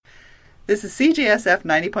This is CJSF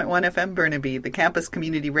 90.1 FM Burnaby, the campus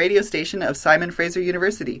community radio station of Simon Fraser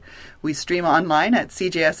University. We stream online at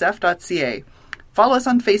cjsf.ca. Follow us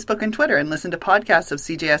on Facebook and Twitter and listen to podcasts of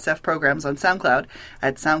CJSF programs on SoundCloud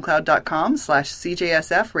at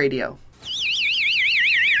soundcloud.com/CJSF radio.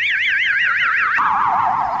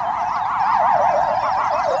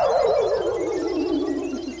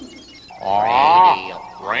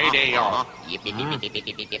 Radio.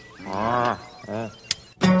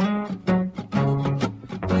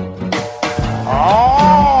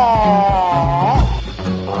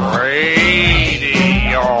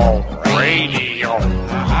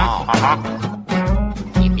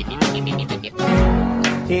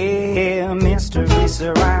 Here, mystery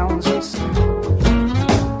surrounds us.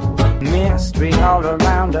 Mystery all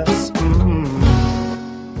around us.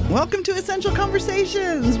 Welcome to Essential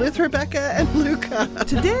Conversations with Rebecca and Luca.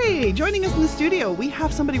 Today, joining us in the studio, we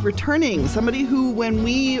have somebody returning. Somebody who, when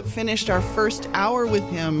we finished our first hour with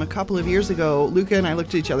him a couple of years ago, Luca and I looked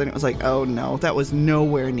at each other and it was like, oh no, that was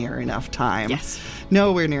nowhere near enough time. Yes.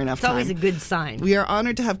 Nowhere near enough time. It's always a good sign. We are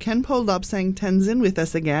honored to have Khenpo Lobsang Tenzin with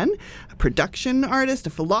us again, a production artist, a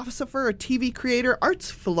philosopher, a TV creator,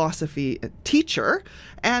 arts philosophy teacher,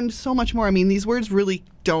 and so much more. I mean, these words really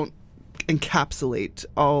don't encapsulate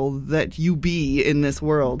all that you be in this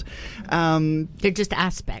world. They're just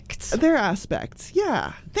aspects. They're aspects,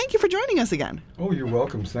 yeah. Thank you for joining us again. Oh, you're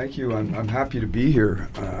welcome. Thank you. I'm happy to be here.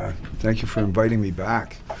 Thank you for inviting me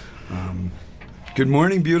back. Good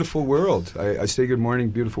morning, beautiful world. I say good morning,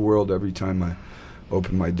 beautiful world every time I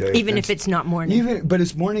open my day. Even if it's not morning. But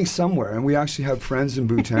it's morning somewhere, and we actually have friends in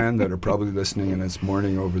Bhutan that are probably listening, and it's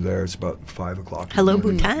morning over there. It's about 5 o'clock. Hello,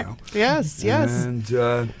 Bhutan. Yes.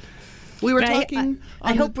 And we were talking.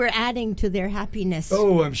 I hope we're adding to their happiness.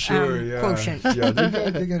 Oh, I'm sure. Quotient. Yeah,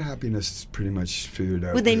 they got happiness pretty much figured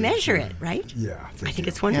out. Well, they measure it, right? Yeah, I think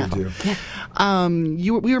it's wonderful. Yeah.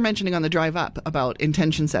 We were mentioning on the drive up about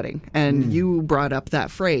intention setting, and you brought up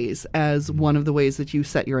that phrase as one of the ways that you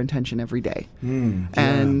set your intention every day,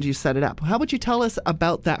 and you set it up. How would you tell us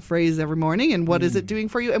about that phrase every morning, and what is it doing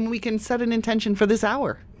for you? And we can set an intention for this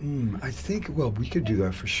hour. I think, well, we could do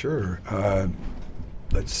that for sure.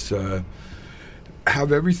 Let's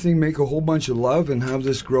have everything make a whole bunch of love and have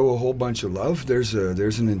this grow a whole bunch of love. There's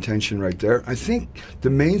an intention right there. I think the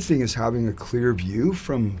main thing is having a clear view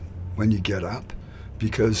from when you get up,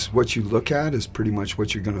 because what you look at is pretty much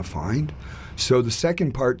what you're going to find. So the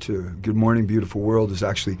second part to Good Morning, Beautiful World is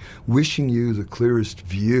actually wishing you the clearest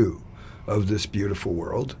view of this beautiful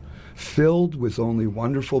world, filled with only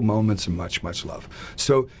wonderful moments and much, much love.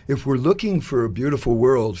 So if we're looking for a beautiful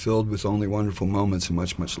world filled with only wonderful moments and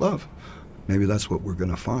much, much love, maybe that's what we're going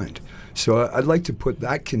to find. So I'd like to put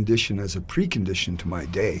that condition as a precondition to my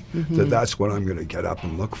day, that's what I'm going to get up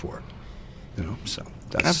and look for. So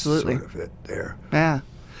that's absolutely sort of it there. Yeah.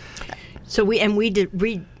 So we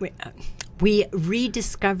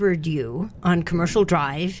rediscovered you on Commercial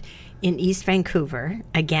Drive in East Vancouver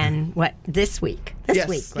again. This week? This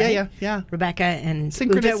week, right? Yeah. Rebecca and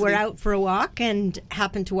Uta were out for a walk and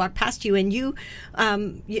happened to walk past you, and you,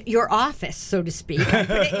 your office, so to speak, I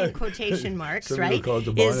put it in quotation marks, right,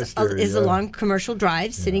 is along Commercial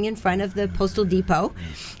Drive, sitting in front of the Postal Depot,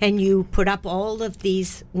 and you put up all of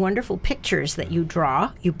these wonderful pictures that you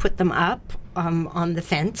draw. You put them up on the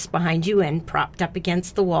fence behind you and propped up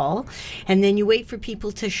against the wall, and then you wait for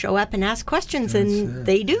people to show up and ask questions,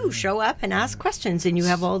 they do show up and ask questions, and you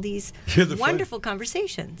have all these wonderful conversations.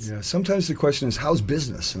 Yeah, sometimes the question is, how's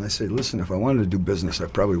business? And I say, listen, if I wanted to do business, I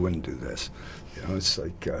probably wouldn't do this. It's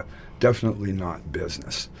like definitely not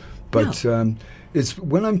business. But it's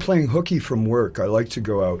when I'm playing hooky from work, I like to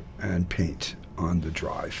go out and paint on the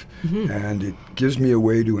drive, and it gives me a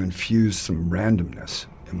way to infuse some randomness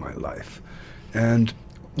in my life. And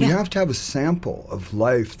we have to have a sample of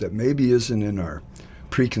life that maybe isn't in our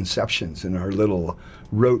preconceptions, in our little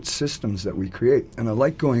rote systems that we create. And I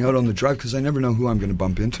like going out on the drive because I never know who I'm going to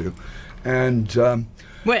bump into. And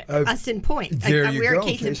us in point. There you we're go. a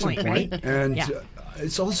case in point, right? And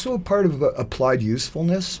it's also a part of applied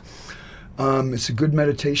usefulness. It's a good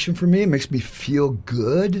meditation for me. It makes me feel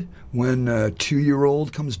good when a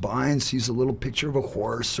 2-year-old comes by and sees a little picture of a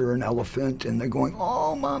horse or an elephant, and they're going,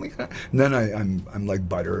 "Oh, mommy!" And then I'm like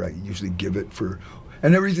butter. I usually give it for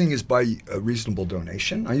And everything is by a reasonable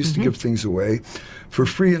donation. I used to give things away for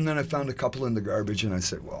free, and then I found a couple in the garbage, and I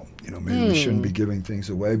said, well, maybe we shouldn't be giving things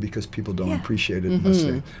away because people don't appreciate it unless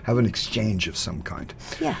they have an exchange of some kind.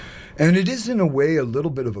 Yeah. And it is, in a way, a little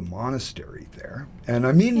bit of a monastery there. And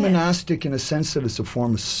I mean monastic in a sense that it's a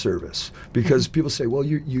form of service. Because people say, well,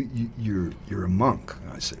 you're a monk.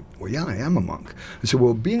 And I say, well, yeah, I am a monk. I say,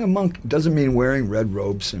 well, being a monk doesn't mean wearing red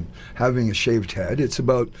robes and having a shaved head. It's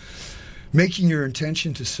about making your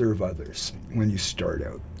intention to serve others when you start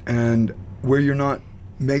out. And where you're not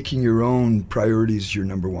making your own priorities your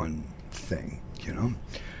number one thing,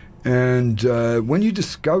 And when you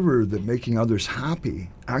discover that making others happy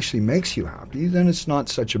actually makes you happy, then it's not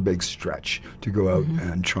such a big stretch to go out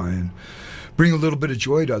and try and bring a little bit of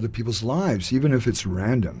joy to other people's lives, even if it's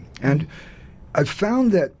random. And I've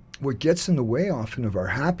found that what gets in the way often of our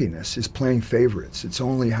happiness is playing favorites. It's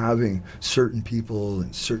only having certain people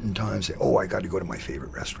in certain times say, I got to go to my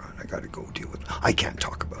favorite restaurant. I got to go deal with I can't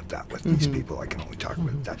talk about that with these people. I can only talk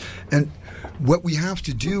about that. And what we have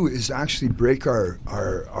to do is actually break our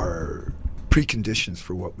preconditions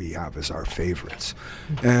for what we have as our favorites.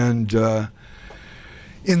 And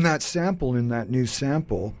in that new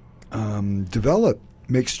sample,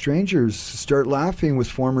 make strangers start laughing with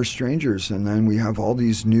former strangers, and then we have all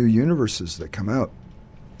these new universes that come out.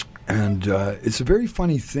 And it's a very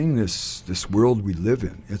funny thing, this world we live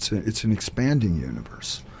in. It's an expanding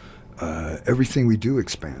universe. Everything we do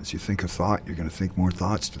expands. You think a thought, you're going to think more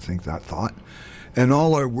thoughts to think that thought. And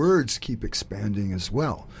all our words keep expanding as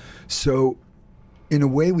well. So in a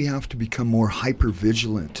way, we have to become more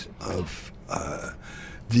hyper-vigilant of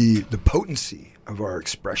the potency of our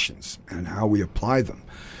expressions and how we apply them.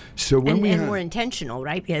 So when and more intentional,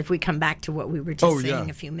 right? If we come back to what we were just saying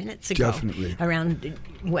a few minutes ago, definitely. Around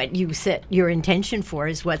what you set your intention for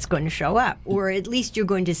is what's going to show up, or at least you're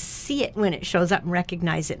going to see it when it shows up and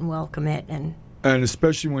recognize it and welcome it. And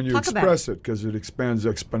especially when you express it, because it expands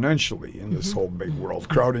exponentially in this whole big world,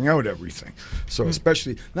 crowding out everything. So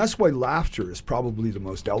especially, that's why laughter is probably the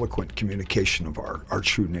most eloquent communication of our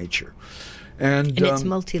true nature. And it's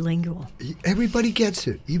multilingual. Everybody gets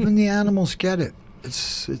it. Even the animals get it.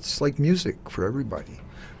 It's like music for everybody.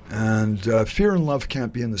 And fear and love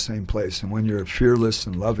can't be in the same place. And when you're fearless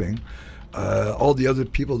and loving, all the other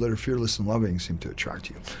people that are fearless and loving seem to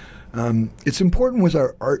attract you. It's important with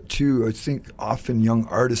our art, too. I think often young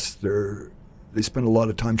artists, they spend a lot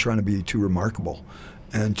of time trying to be too remarkable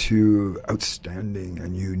and too outstanding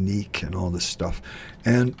and unique and all this stuff.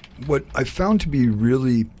 And what I found to be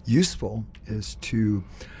really useful is to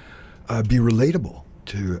be relatable,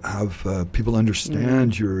 to have people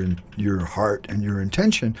understand your heart and your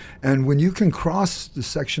intention. And when you can cross the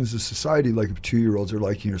sections of society, like if 2-year-olds are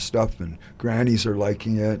liking your stuff and grannies are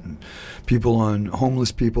liking it and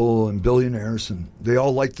homeless people and billionaires, and they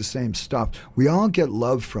all like the same stuff, we all get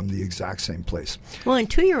love from the exact same place. Well, and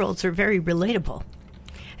 2-year-olds are very relatable.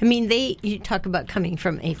 I mean, you talk about coming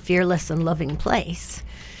from a fearless and loving place.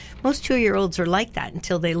 Most 2-year-olds are like that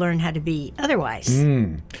until they learn how to be otherwise.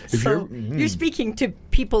 You're speaking to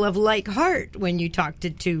people of like heart when you talk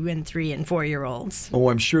to 2 and 3 and 4-year-olds. Oh,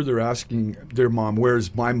 I'm sure they're asking their mom,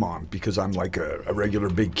 where's my mom? Because I'm like a regular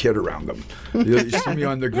big kid around them. You see me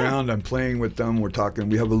on the ground, I'm playing with them, we're talking.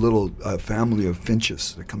 We have a little family of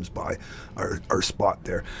finches that comes by our spot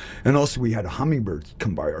there. And also we had a hummingbird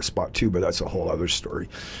come by our spot too, but that's a whole other story.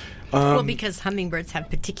 Well, because hummingbirds have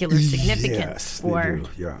particular significance for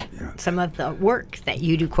some of the work that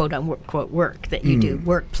you do, quote unquote work that you do,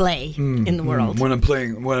 work play in the world. When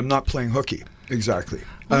I'm not playing hooky, exactly.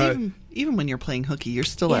 Well, even when you're playing hooky, you're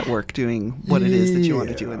still at work doing what it is that you want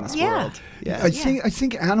to do in this world. Yeah, I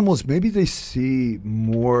think animals, maybe they see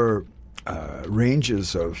more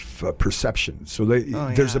ranges of perception. So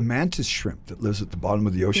there's a mantis shrimp that lives at the bottom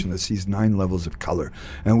of the ocean that sees 9 levels of color,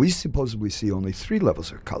 and we supposedly see only 3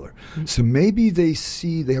 levels of color. So maybe they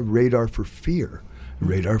have radar for fear,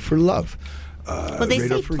 radar for love. Well, they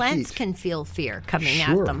say plants can feel fear coming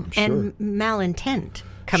at them and malintent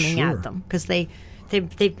coming at them because they've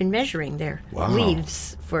been measuring their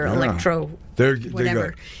leaves for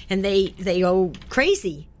whatever, and they go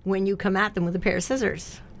crazy when you come at them with a pair of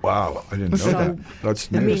scissors. Wow, I didn't know that. That's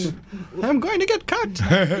news. I'm going to get cut.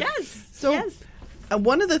 Yes. So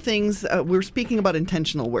one of the things we're speaking about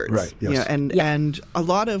intentional words, right? Yes. And a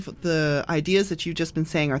lot of the ideas that you've just been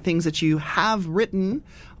saying are things that you have written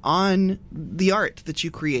on the art that you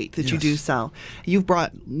create, that you do sell. You've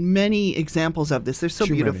brought many examples of this. They're so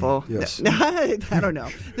beautiful. Many, yes. I don't know.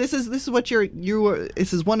 This is what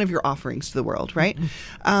this is one of your offerings to the world, right?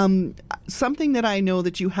 Something that I know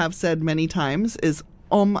that you have said many times is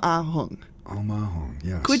Om Ahung. Om Hung,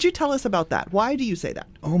 yes. Could you tell us about that? Why do you say that?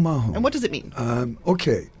 Om Hung. And what does it mean?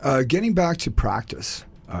 Getting back to practice,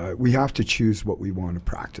 we have to choose what we want to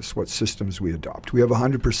practice, what systems we adopt. We have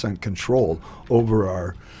 100% control over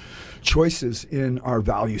our choices in our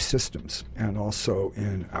value systems and also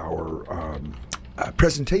in our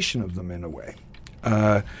presentation of them in a way.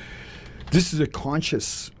 This is a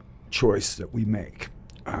conscious choice that we make.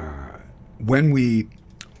 When we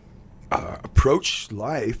approach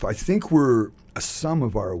life, I think we're a sum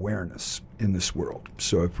of our awareness in this world.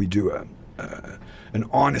 So if we do an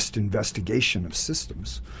honest investigation of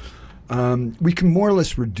systems, we can more or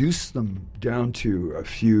less reduce them down to a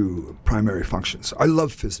few primary functions. I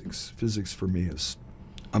love physics. Physics for me is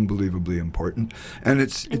unbelievably important. And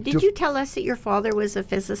did you tell us that your father was a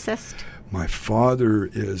physicist? My father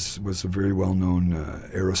was a very well-known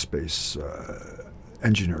aerospace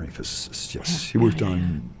engineering physicist. Yes, he worked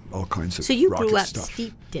on all kinds of rocket stuff. So you grew up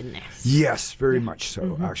steeped in this. Yes, very much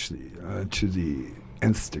so, actually, to the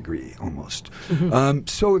nth degree almost.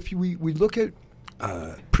 So if we look at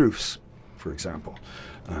proofs, for example,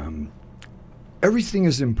 everything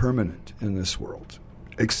is impermanent in this world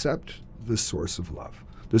except the source of love.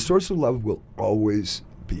 The source of love will always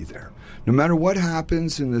be there. No matter what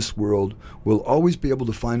happens in this world, we'll always be able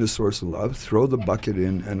to find a source of love, throw the bucket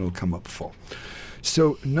in, and it'll come up full.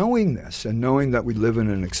 So knowing this and knowing that we live in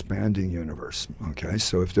an expanding universe, okay,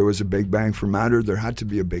 so if there was a Big Bang for matter, there had to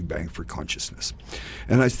be a Big Bang for consciousness.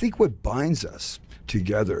 And I think what binds us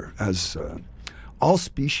together as all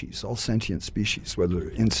species, all sentient species,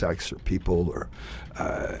 whether insects or people or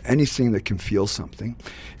anything that can feel something,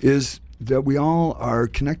 is that we all are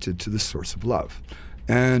connected to the source of love.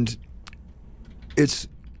 And it's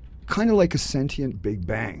kind of like a sentient Big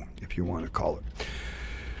Bang, if you want to call it.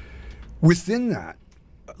 Within that,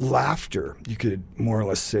 laughter, you could more or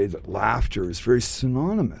less say that laughter is very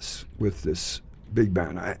synonymous with this Big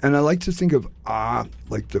Bang. And I like to think of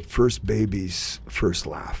like the first baby's first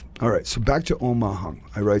laugh. All right, so back to Om Hung.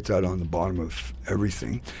 I write that on the bottom of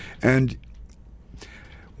everything. And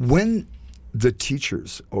when the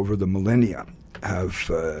teachers over the millennia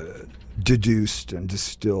have deduced and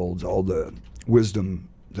distilled all the wisdom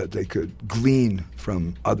that they could glean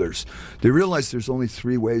from others, they realized there's only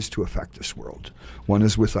three ways to affect this world. One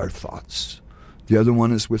is with our thoughts, the other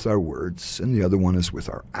one is with our words, and the other one is with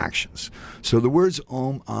our actions. So the words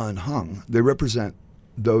Om and Hung, they represent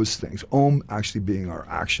those things. Om actually being our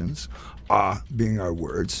actions, Ah being our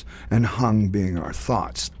words, and Hung being our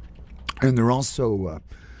thoughts. And they're also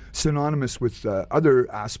synonymous with other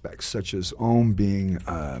aspects, such as Om being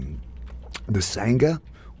the Sangha,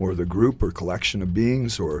 or the group or collection of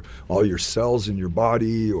beings, or all your cells in your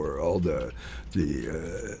body, or all the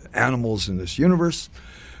animals in this universe.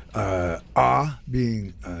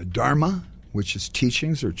 Being Dharma, which is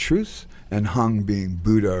teachings or truth, and Hung being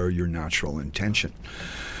Buddha or your natural intention.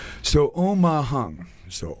 So Om Hung.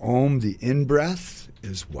 So Om, the in-breath,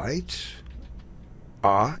 is white.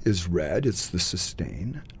 Is red, it's the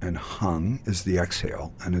sustain, and Hung is the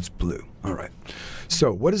exhale, and it's blue. All right.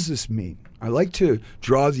 So what does this mean? I like to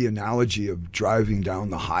draw the analogy of driving down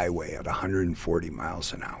the highway at 140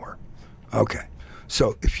 miles an hour. Okay.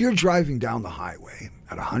 So if you're driving down the highway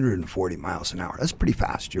at 140 miles an hour, that's pretty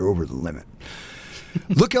fast. You're over the limit.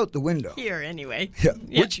 Look out the window. Here, anyway. Yeah.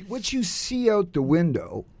 What you see out the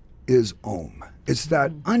window is Om. It's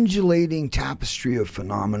that undulating tapestry of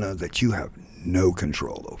phenomena that you have no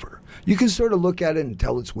control over. You can sort of look at it and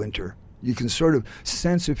tell it's winter. You can sort of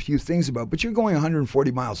sense a few things about, but you're going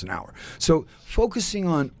 140 miles an hour. So focusing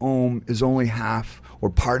on Om is only half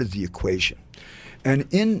or part of the equation. And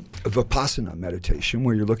in Vipassana meditation,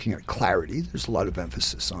 where you're looking at clarity, there's a lot of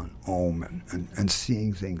emphasis on Om and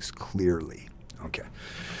seeing things clearly. Okay.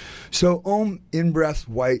 So Om, in-breath,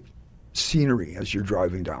 white, scenery as you're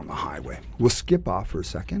driving down the highway. We'll skip off for a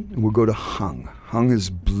second and we'll go to Hung. Hung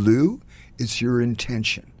is blue. It's your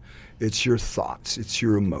intention. It's your thoughts. It's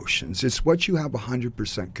your emotions. It's what you have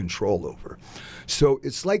 100% control over. So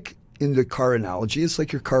it's like, in the car analogy, it's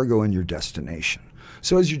like your cargo and your destination.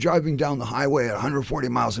 So as you're driving down the highway at 140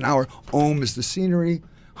 miles an hour, Om is the scenery,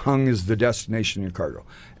 Hung is the destination, your cargo.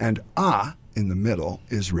 And in the middle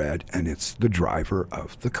is red, and it's the driver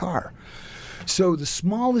of the car. So the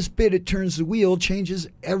smallest bit it turns the wheel changes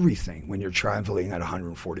everything when you're traveling at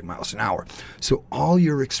 140 miles an hour. So all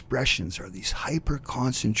your expressions are these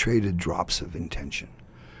hyper-concentrated drops of intention.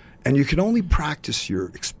 And you can only practice your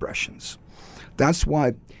expressions. That's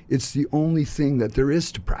why it's the only thing that there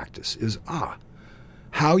is to practice is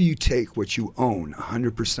how you take what you own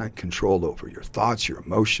 100% control over, your thoughts, your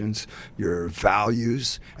emotions, your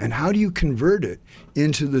values, and how do you convert it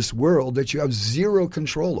into this world that you have zero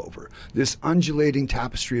control over, this undulating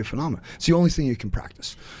tapestry of phenomena. It's the only thing you can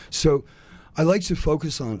practice. So I like to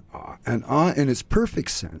focus on awe, and awe in its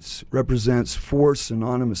perfect sense represents 4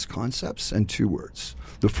 synonymous concepts and 2 words.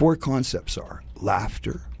 The 4 concepts are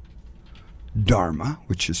laughter, dharma,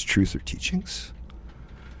 which is truth or teachings,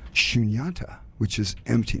 shunyata, which is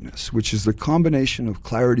emptiness, which is the combination of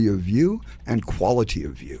clarity of view and quality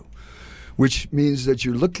of view, which means that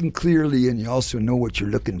you're looking clearly and you also know what you're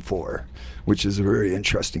looking for, which is a very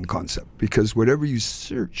interesting concept, because whatever you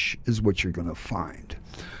search is what you're going to find.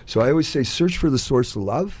 So I always say search for the source of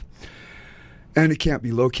love, and it can't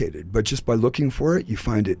be located, but just by looking for it, you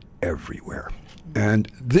find it everywhere.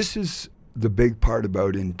 And this is the big part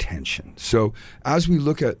about intention. So as we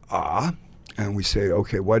look at awe, and we say,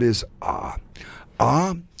 okay, what is awe?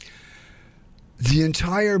 Awe, the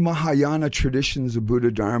entire Mahayana traditions of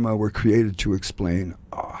Buddha Dharma were created to explain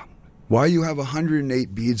awe. Why you have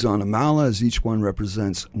 108 beads on a mala is each one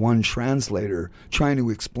represents one translator trying to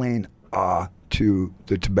explain awe to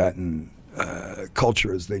the Tibetan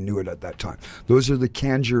culture as they knew it at that time. Those are the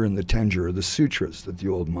Kanjur and the Tenjur, or the sutras that the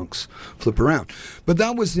old monks flip around. But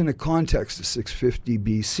that was in a context of 650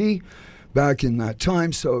 BC, back in that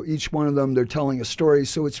time, so each one of them, they're telling a story,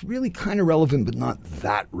 so it's really kind of relevant, but not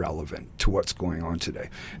that relevant to what's going on today.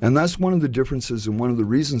 And that's one of the differences, and one of the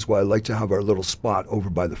reasons why I like to have our little spot over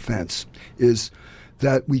by the fence, is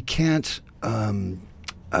that we can't,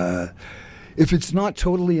 if it's not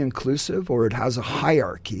totally inclusive or it has a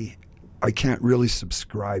hierarchy, I can't really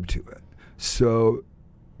subscribe to it. So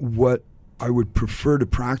what I would prefer to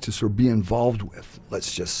practice or be involved with,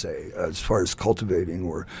 let's just say, as far as cultivating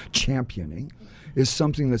or championing, is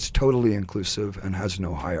something that's totally inclusive and has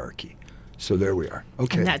no hierarchy. So there we are.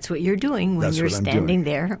 Okay. And that's what you're doing when you're standing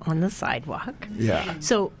there on the sidewalk. Yeah.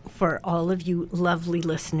 So for all of you lovely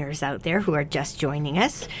listeners out there who are just joining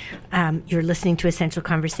us, you're listening to Essential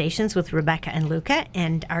Conversations with Rebecca and Luca,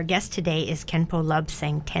 and our guest today is Khenpo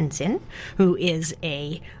Lobsang Tenzin, who is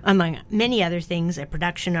among many other things, a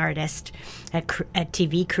production artist, a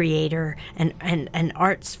TV creator, and an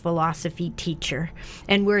arts philosophy teacher.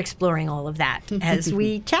 And we're exploring all of that as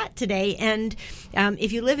we chat today. And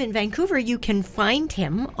if you live in Vancouver, you can find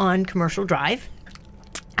him on Commercial Drive,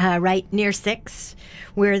 right near 6,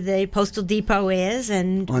 where the Postal Depot is,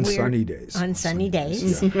 and on sunny days. On sunny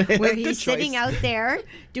days, yeah. Where he's sitting out there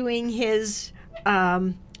doing his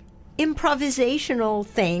improvisational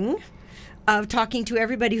thing of talking to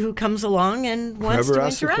everybody who comes along and wants to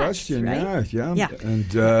interact. Whoever asks a question, right?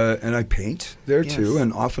 yeah. And I paint there too,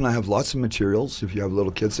 and often I have lots of materials. If you have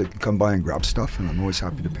little kids, they can come by and grab stuff, and I'm always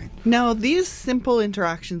happy to paint. Now, these simple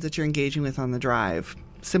interactions that you're engaging with on the drive,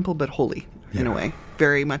 simple but holy in a way,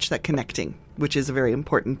 very much that connecting, which is a very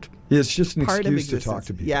important it's just an part excuse of to talk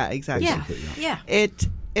to people. Yeah, exactly. Yeah. It,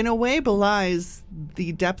 in a way, belies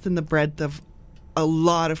the depth and the breadth of a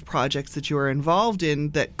lot of projects that you are involved in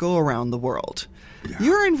that go around the world. Yeah.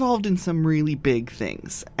 You're involved in some really big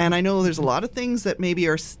things. And I know there's a lot of things that maybe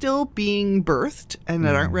are still being birthed and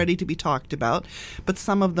that aren't ready to be talked about, but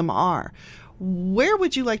some of them are. Where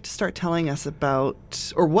would you like to start telling us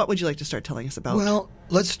about, or what would you like to start telling us about? Well,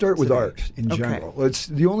 let's start with art in general.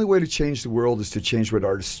 The only way to change the world is to change what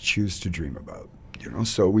artists choose to dream about.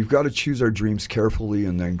 So we've got to choose our dreams carefully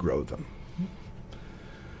and then grow them.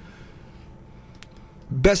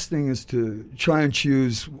 Best thing is to try and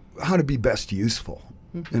choose how to be best useful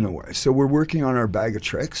in a way. So we're working on our bag of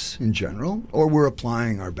tricks in general, or we're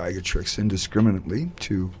applying our bag of tricks indiscriminately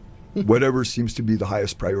to whatever seems to be the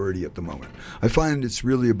highest priority at the moment. I find it's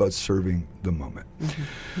really about serving the moment.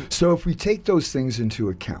 So if we take those things into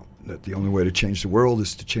account, that the only way to change the world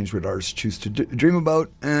is to change what artists choose to dream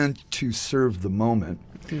about and to serve the moment,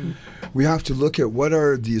 we have to look at what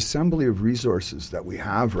are the assembly of resources that we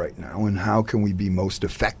have right now and how can we be most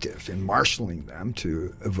effective in marshaling them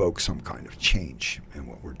to evoke some kind of change in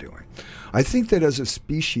what we're doing. I think that as a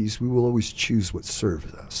species, we will always choose what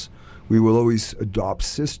serves us. We will always adopt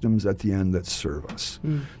systems at the end that serve us.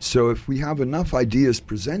 So if we have enough ideas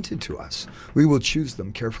presented to us, we will choose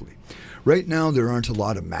them carefully. Right now, there aren't a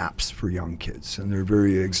lot of maps for young kids, and they're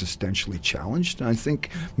very existentially challenged. And I think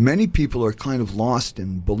many people are kind of lost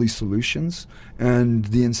in bully solutions and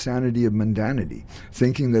the insanity of mundanity,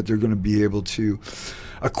 thinking that they're going to be able to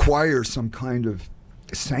acquire some kind of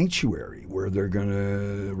sanctuary where they're going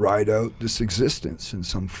to ride out this existence in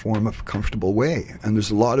some form of comfortable way. And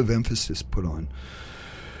there's a lot of emphasis put on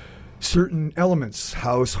certain elements: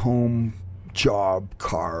 house, home, job,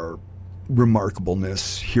 car,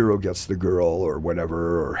 remarkableness, hero gets the girl or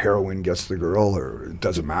whatever, or heroine gets the girl, or it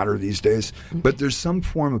doesn't matter these days. But there's some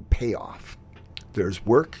form of payoff. There's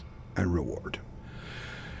work and reward.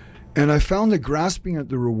 And I found that grasping at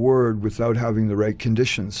the reward without having the right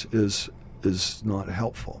conditions is not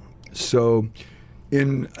helpful. So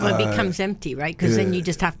it becomes empty, right? Because then you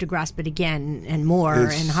just have to grasp it again and more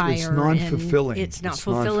and higher. It's non-fulfilling. It's not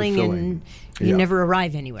fulfilling, and you never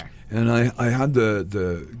arrive anywhere. And I had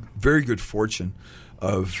the very good fortune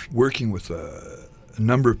of working with a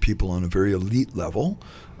number of people on a very elite level.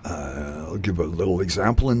 I'll give a little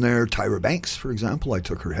example in there. Tyra Banks, for example. I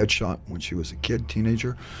took her headshot when she was a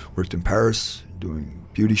teenager. Worked in Paris doing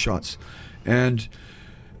beauty shots. And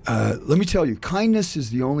let me tell you, kindness is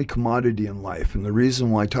the only commodity in life. And the reason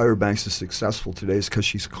why Tyra Banks is successful today is because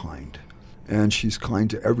she's kind. And she's kind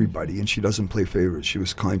to everybody, and she doesn't play favorites. She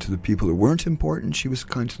was kind to the people who weren't important. She was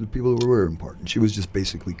kind to the people who were important. She was just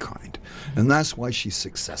basically kind. And that's why she's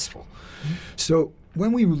successful. So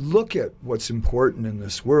when we look at what's important in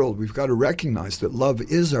this world, we've got to recognize that love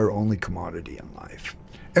is our only commodity in life.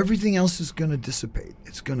 Everything else is going to dissipate.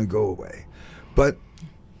 It's going to go away. But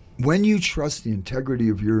when you trust the integrity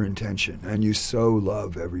of your intention and you sow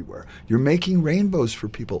love everywhere, you're making rainbows for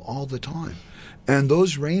people all the time. And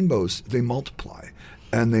those rainbows, they multiply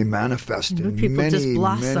and they manifest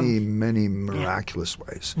in many miraculous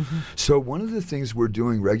ways. So one of the things we're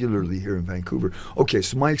doing regularly here in Vancouver,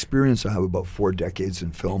 so my experience, I have about 4 decades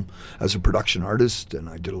in film as a production artist, and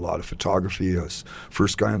I did a lot of photography. I was the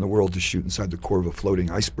first guy in the world to shoot inside the core of a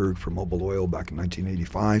floating iceberg for Mobil Oil back in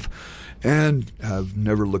 1985, and have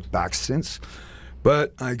never looked back since.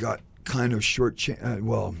 But I got kind of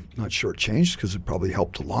not shortchanged, because it probably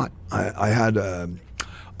helped a lot. I had an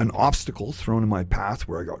obstacle thrown in my path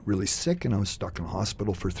where I got really sick, and I was stuck in a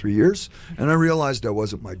hospital for 3 years. And I realized that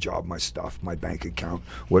wasn't my job, my stuff, my bank account,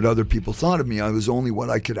 what other people thought of me. I was only what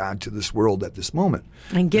I could add to this world at this moment.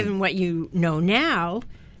 And given what you know now,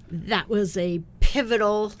 that was a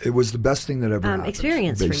pivotal. It was the best thing that ever happened,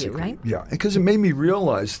 experience basically. For you, right? Yeah, because it made me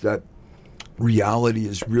realize that reality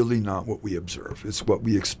is really not what we observe. It's what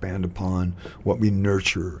we expand upon, what we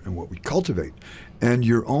nurture, and what we cultivate. And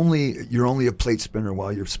you're only a plate spinner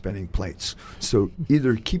while you're spinning plates. So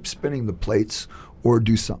either keep spinning the plates or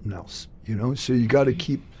do something else. So you got to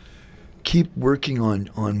keep working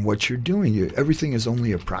on what you're doing. Everything is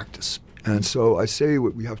only a practice. And so I say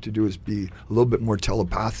what we have to do is be a little bit more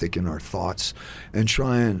telepathic in our thoughts and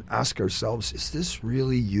try and ask ourselves, is this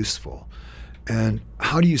really useful? And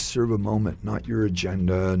how do you serve a moment? Not your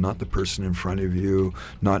agenda, not the person in front of you,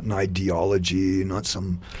 not an ideology, not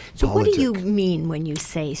some So politic. What do you mean when you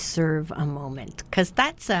say serve a moment? Because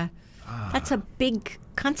that's a big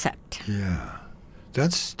concept. Yeah.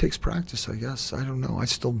 That takes practice, I guess. I don't know. I'm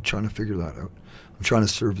still trying to figure that out. I'm trying to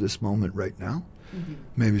serve this moment right now.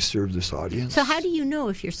 Maybe serve this audience. So how do you know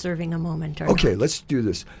if you're serving a moment or not? Okay, let's do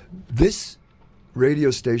this. This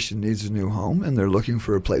radio station needs a new home, and they're looking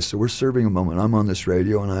for a place. So we're serving a moment. I'm on this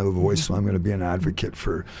radio, and I have a voice, so I'm going to be an advocate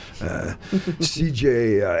for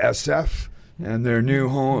CJSF and their new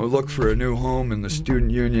home. Look for a new home in the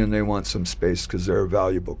student union. They want some space because they're a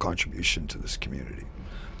valuable contribution to this community.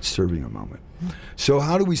 Serving a moment. So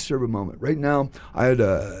how do we serve a moment? Right now, I had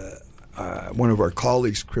one of our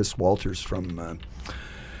colleagues, Chris Walters from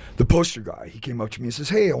the poster guy. He came up to me and says,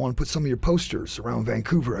 "Hey, I want to put some of your posters around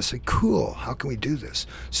Vancouver." I said, "Cool, how can we do this?"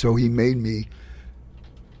 So he made me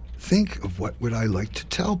think of what would I like to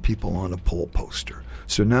tell people on a pole poster.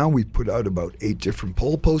 So now we put out about 8 different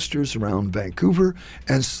pole posters around Vancouver,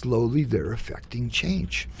 and slowly they're affecting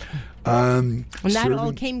change. And that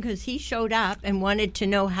all came because he showed up and wanted to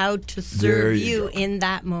know how to serve you in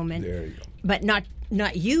that moment. There you go. But not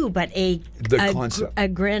you, but a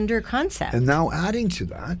grander concept. And now adding to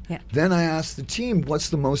that, then I asked the team, what's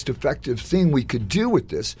the most effective thing we could do with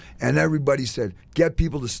this? And everybody said, get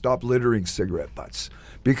people to stop littering cigarette butts.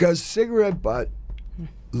 Because cigarette butt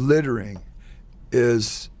littering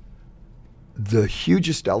is the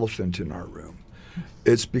hugest elephant in our room.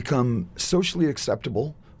 It's become socially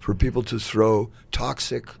acceptable for people to throw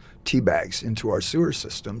toxic tea bags into our sewer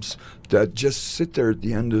systems that just sit there at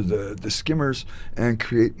the end of the skimmers and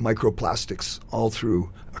create microplastics all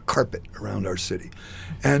through a carpet around our city.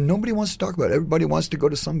 And nobody wants to talk about it. Everybody wants to go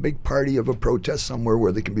to some big party of a protest somewhere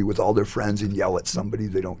where they can be with all their friends and yell at somebody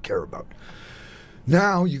they don't care about.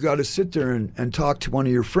 Now you got to sit there and talk to one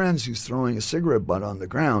of your friends who's throwing a cigarette butt on the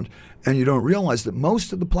ground, and you don't realize that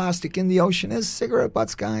most of the plastic in the ocean is cigarette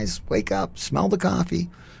butts, guys. Wake up, smell the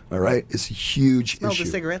coffee. All right, it's a huge issue. Smell the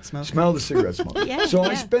cigarette smoke. Smell the cigarette smoke.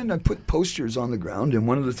 I put posters on the ground, and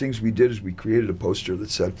one of the things we did is we created a poster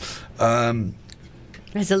that said,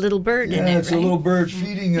 There's a little bird in it, it's a little bird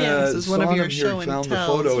feeding. This is one of your Sonam show here and found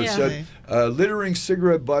tells. the photo. It Yeah. said, littering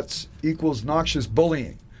cigarette butts equals noxious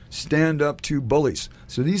bullying. Stand up to bullies.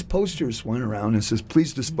 So these posters went around and says,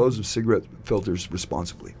 please dispose of cigarette filters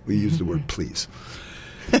responsibly. We use the word please.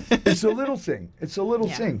 It's a little thing. It's a little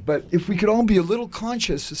thing. But if we could all be a little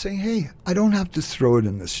conscious of saying, hey, I don't have to throw it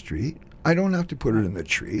in the street. I don't have to put it in the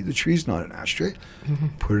tree. The tree's not an ashtray.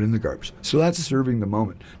 Put it in the garbage. So that's serving the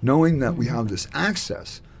moment. Knowing that we have this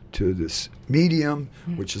access to this medium,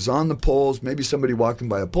 which is on the poles. Maybe somebody walking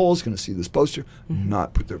by a pole is going to see this poster,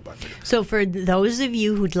 not put their butt there. So for those of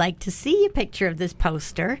you who'd like to see a picture of this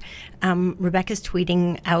poster, Rebecca's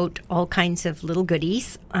tweeting out all kinds of little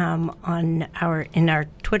goodies in our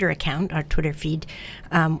Twitter account, our Twitter feed,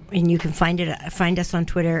 and you can find us on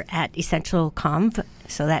Twitter at EssentialConv.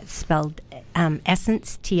 So that's spelled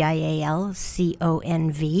Essence, TIALCONV.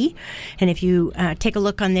 And if you take a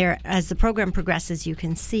look on there as the program progresses, you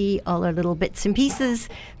can see all our little bits and pieces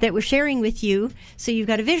that we're sharing with you. So you've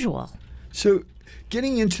got a visual. So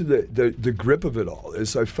getting into the grip of it all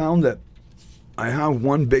is I found that I have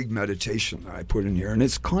one big meditation that I put in here, and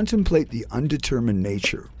it's contemplate the undetermined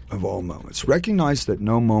nature of all moments. Recognize that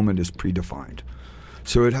no moment is predefined.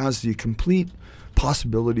 So it has the complete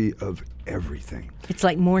possibility of everything. It's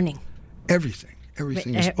like morning. Everything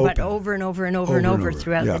is open. But over and over and over and over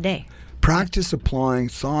throughout the day. Practice applying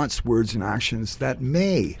thoughts, words, and actions that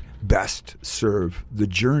may best serve the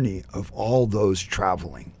journey of all those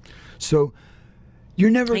traveling. So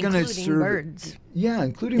you're never going to serve... birds. Yeah,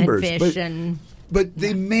 including and birds. Fish but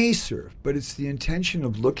they may serve, but it's the intention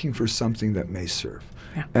of looking for something that may serve.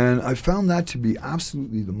 Yeah. And I found that to be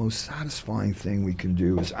absolutely the most satisfying thing we can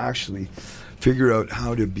do is actually figure out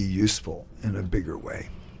how to be useful in a bigger way.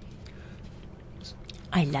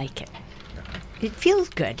 I like it. It feels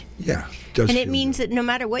good. Yeah, it does. And it means that no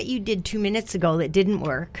matter what you did 2 minutes ago that didn't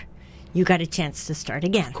work, you got a chance to start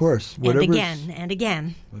again. Of course. And again and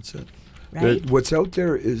again. That's it. Right? What's out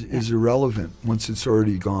there is irrelevant once it's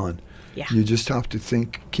already gone. Yeah. You just have to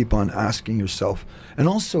keep on asking yourself. And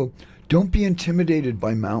also, don't be intimidated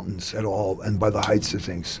by mountains at all and by the heights of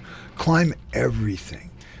things. Climb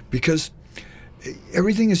everything. Because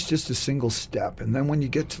everything is just a single step. And then when you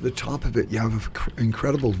get to the top of it, you have an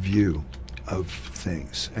incredible view of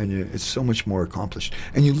things. And it's so much more accomplished.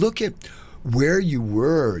 And you look at where you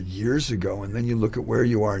were years ago, and then you look at where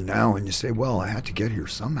you are now, and you say, well, I had to get here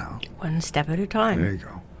somehow. One step at a time. There you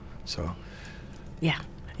go. So. Yeah.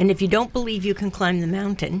 And if you don't believe you can climb the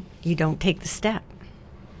mountain, you don't take the step.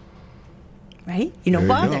 Right? You don't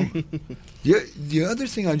bother. The other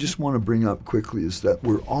thing I just want to bring up quickly is that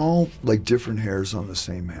we're all like different hairs on the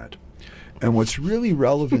same head. And what's really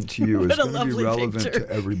relevant to you is going to be relevant to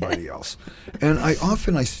everybody else. And I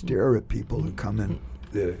stare at people who come in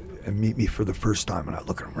and meet me for the first time, and I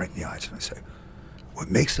look at them right in the eyes and I say, what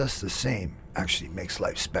makes us the same actually makes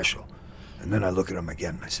life special. And then I look at them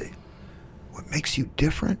again and I say, what makes you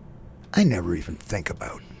different, I never even think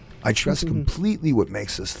about. I trust completely what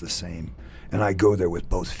makes us the same, and I go there with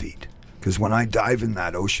both feet. Because when I dive in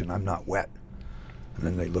that ocean, I'm not wet. And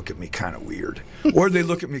then they look at me kind of weird. Or they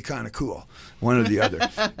look at me kind of cool. One or the other.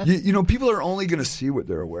 You know, people are only going to see what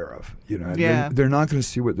they're aware of. You know, they're not going to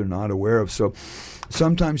see what they're not aware of. So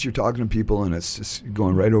sometimes you're talking to people and it's just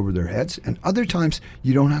going right over their heads. And other times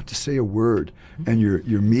you don't have to say a word. And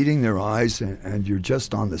you're meeting their eyes and you're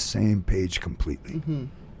just on the same page completely. Mm-hmm.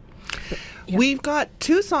 Yep. We've got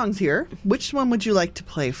 2 songs here. Which one would you like to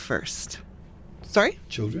play first? Sorry?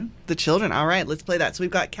 Children. The Children. All right, let's play that. So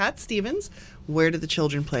we've got Cat Stevens. Where did the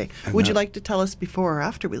Children play? And would you like to tell us before or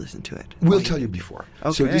after we listen to it? We'll tell you before.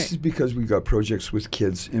 Okay. So this is because we've got projects with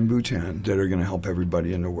kids in Bhutan that are going to help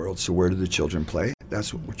everybody in the world. So where do the children play?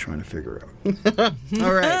 That's what we're trying to figure out.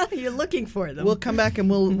 All right. You're looking for them. We'll come back and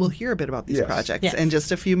we'll hear a bit about these projects in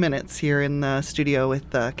just a few minutes here in the studio with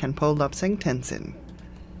Khenpo Lobsang Tenzin.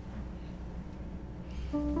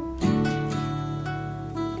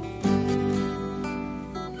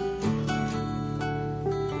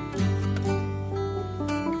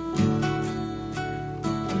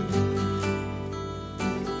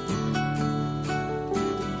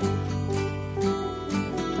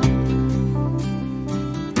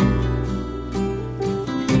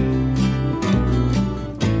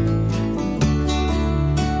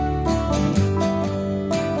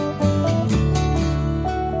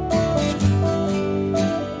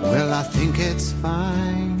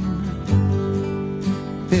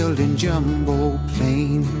 Jumbo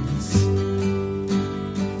planes,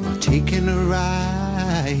 or taking a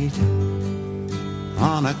ride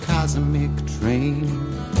on a cosmic train.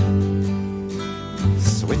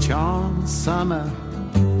 Switch on summer,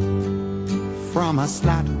 from a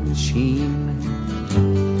slot machine.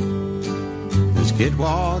 Just get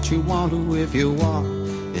what you want to if you want.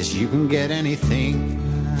 Yes, you can get anything.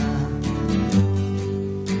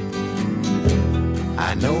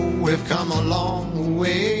 I know we've come a long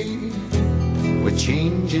way. We're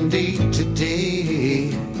changing day to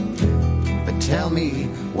day. But tell me,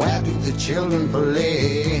 where do the children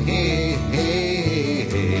play?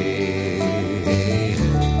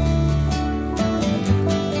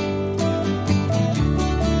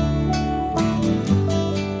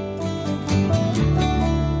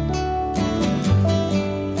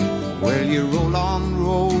 Well, you roll on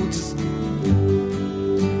roads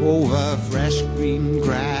over fresh green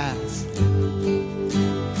grass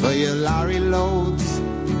for your lorry loads,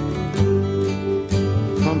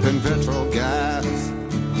 pumping petrol gas,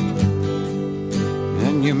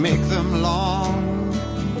 and you make them long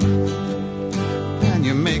and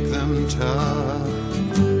you make them tough,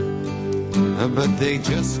 but they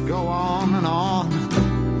just go on,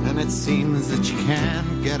 and it seems that you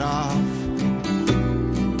can't get off.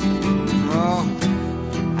 Oh,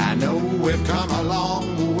 I know we've come a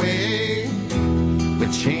long way. We're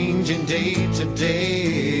changing day to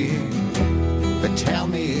day. But tell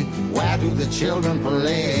me, where do the children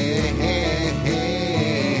play?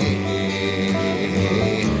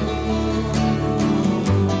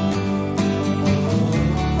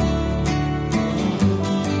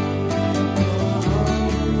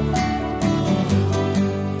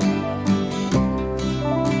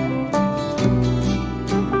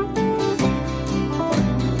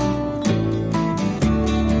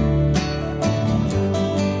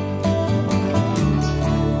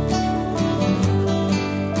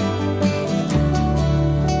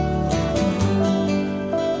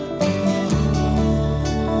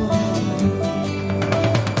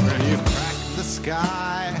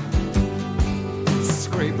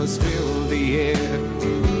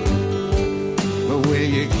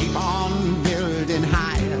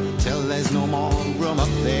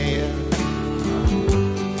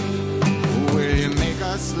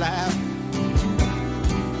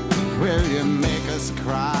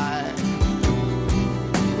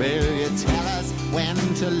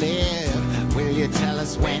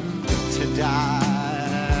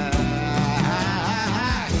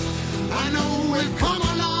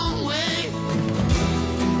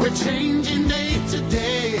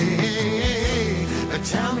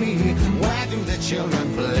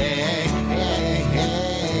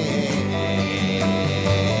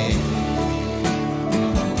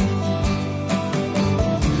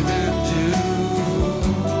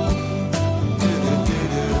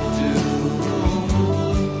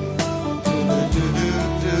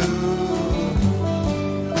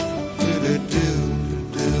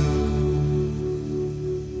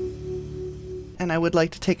 I would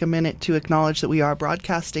like to take a minute to acknowledge that we are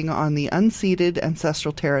broadcasting on the unceded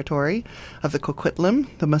ancestral territory of the Coquitlam,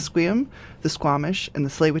 the Musqueam, the Squamish, and the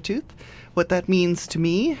Tsleil-Waututh. What that means to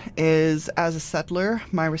me is, as a settler,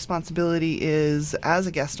 my responsibility is, as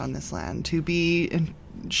a guest on this land, to be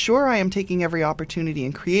ensure I am taking every opportunity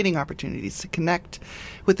and creating opportunities to connect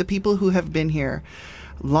with the people who have been here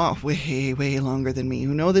way longer than me,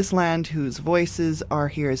 who know this land, whose voices are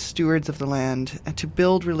here as stewards of the land, and to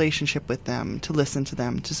build relationship with them, to listen to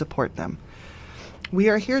them, to support them. We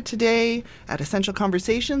are here today at Essential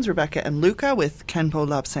Conversations, Rebecca and Luca, with Khenpo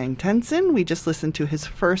Lobsang Tenzin. We just listened to his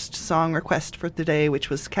first song request for the day,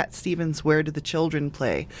 which was Cat Stevens' Where Do the Children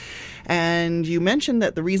Play? And you mentioned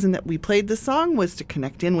that the reason that we played this song was to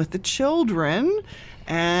connect in with the children.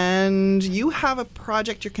 And you have a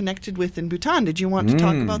project you're connected with in Bhutan. Did you want to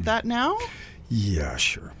talk about that now? Yeah,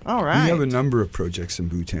 sure. All right. We have a number of projects in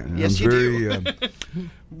Bhutan. Yes, you do.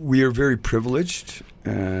 We are very privileged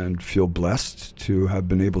and feel blessed to have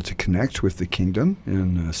been able to connect with the kingdom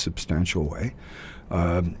in a substantial way.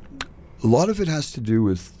 A lot of it has to do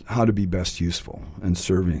with how to be best useful in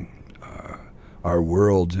serving our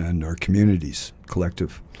world and our communities,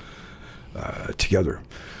 collective, together.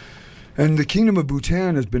 And the Kingdom of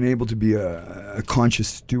Bhutan has been able to be a conscious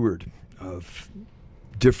steward of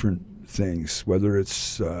different things, whether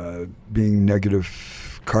it's being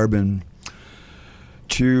negative carbon,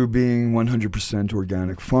 to being 100%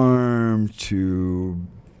 organic farm, to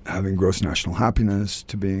having gross national happiness,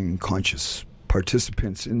 to being conscious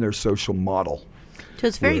participants in their social model. So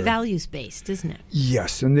it's very values-based, isn't it?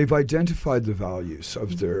 Yes, and they've identified the values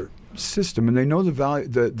of their system, and they know the value.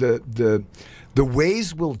 The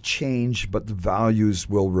ways will change, but the values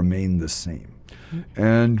will remain the same.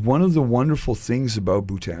 And one of the wonderful things about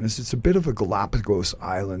Bhutan is it's a bit of a Galapagos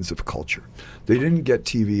Islands of culture. They didn't get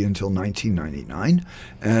TV until 1999,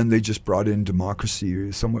 and they just brought in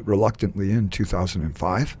democracy somewhat reluctantly in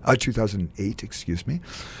 2008, excuse me.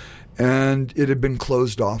 And it had been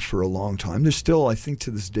closed off for a long time. There's still, I think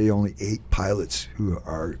to this day, only 8 pilots who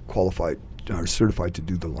are certified to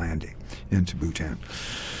do the landing into Bhutan.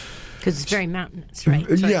 Because it's very mountainous, right?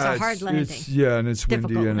 So yeah, it's a hard landing. And it's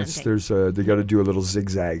windy, and they got to do a little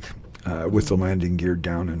zigzag with the landing gear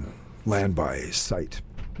down and land by sight.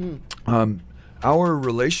 Our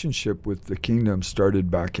relationship with the kingdom started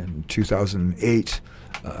back in 2008,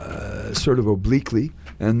 sort of obliquely,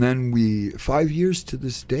 and then 5 years to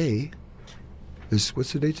this day.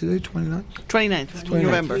 What's the date today? 29th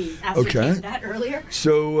November. Okay. That earlier.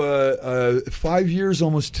 So 5 years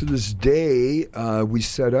almost to this day, we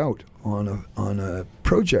set out on a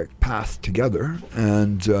project path together,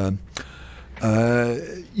 and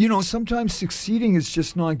sometimes succeeding is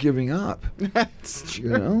just not giving up. It's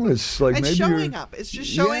like it's maybe showing up. It's just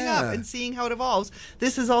showing up and seeing how it evolves.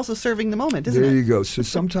 This is also serving the moment, isn't it? There you go. So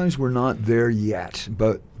sometimes we're not there yet,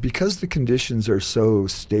 but because the conditions are so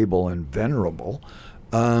stable and venerable,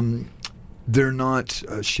 they're not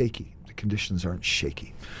shaky. The conditions aren't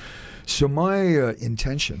shaky. So my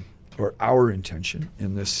intention, or our intention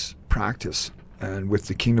in this practice and with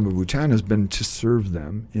the Kingdom of Bhutan, has been to serve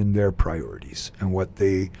them in their priorities and what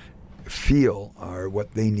they feel are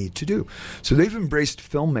what they need to do. So they've embraced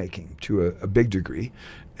filmmaking to a big degree,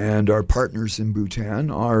 and our partners in Bhutan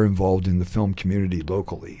are involved in the film community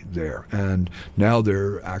locally there. And now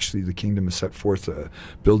the kingdom has set forth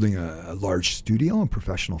building a large studio, a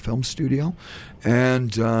professional film studio.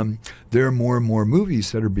 And there are more and more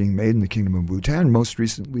movies that are being made in the Kingdom of Bhutan. Most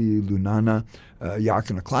recently, Lunana Yak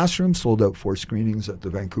in a Classroom sold out 4 screenings at the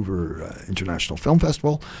Vancouver International Film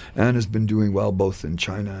Festival and has been doing well both in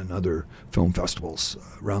China and other film festivals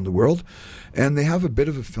around the world. And they have a bit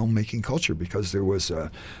of a filmmaking culture because there was a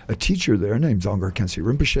teacher there named Dzongkar Khyentse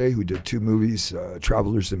Rinpoche who did 2 movies,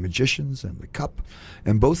 Travelers and Magicians and The Cup,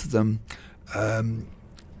 and both of them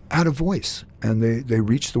had a voice, and they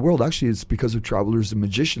reached the world. Actually, it's because of Travelers and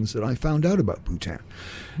Magicians that I found out about Bhutan.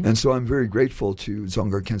 And so I'm very grateful to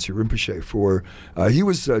Dzongkar Khyentse Rinpoche for, he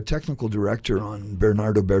was a technical director on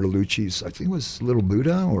Bernardo Bertolucci's, I think it was Little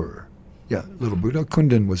Buddha, Little Buddha.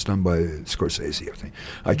 Kundun was done by Scorsese, I think.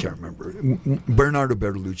 I can't remember. Bernardo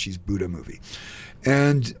Bertolucci's Buddha movie.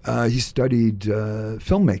 And he studied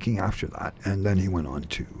filmmaking after that, and then he went on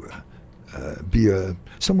to be a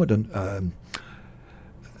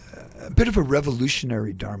bit of a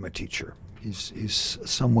revolutionary Dharma teacher. He's he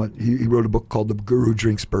wrote a book called The Guru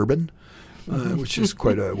Drinks Bourbon, which is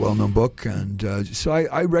quite a well-known book. And so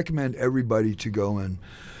I recommend everybody to go and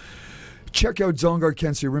check out Dzongkar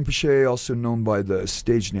Khyentse Rinpoche, also known by the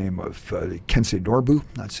stage name of Khyentse Norbu.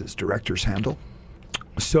 That's his director's handle.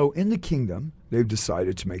 So in the kingdom, they've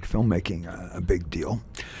decided to make filmmaking a big deal.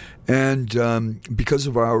 And because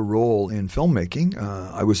of our role in filmmaking,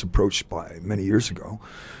 I was approached many years ago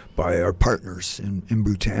by our partners in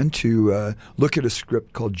Bhutan to look at a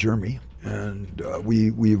script called Jeremy. And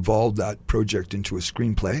we evolved that project into a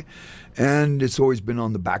screenplay. And it's always been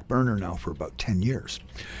on the back burner now for about 10 years.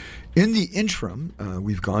 In the interim,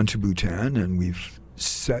 we've gone to Bhutan and we've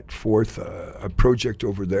set forth a project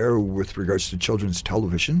over there with regards to children's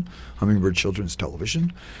television, Hummingbird Children's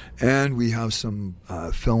Television. And we have some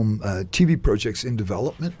TV projects in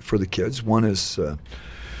development for the kids. One is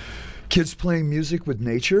kids playing music with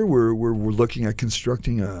nature. We're looking at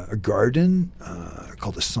constructing a garden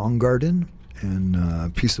called a song garden in a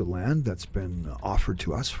piece of land that's been offered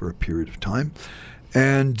to us for a period of time.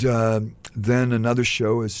 And then another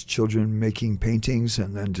show is children making paintings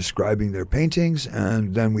and then describing their paintings,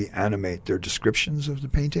 and then we animate their descriptions of the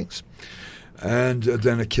paintings. And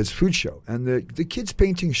then a kids' food show. And the kids'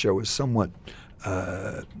 painting show is somewhat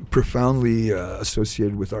profoundly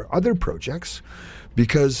associated with our other projects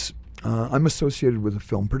because I'm associated with a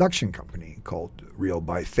film production company called Real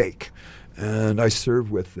by Fake. And I serve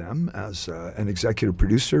with them as an executive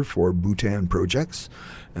producer for Bhutan projects.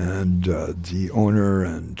 And the owner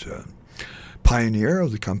and pioneer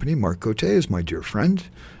of the company, Mark Cote, is my dear friend.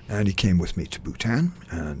 And he came with me to Bhutan.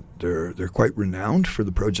 And they're quite renowned for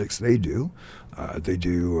the projects they do.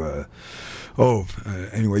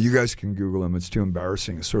 Anyway, you guys can Google them. It's too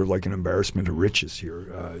embarrassing. It's sort of like an embarrassment of riches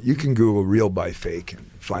here. You can Google Real by Fake and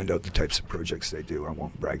find out the types of projects they do. I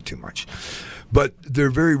won't brag too much. But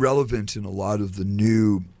they're very relevant in a lot of the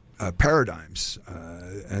new paradigms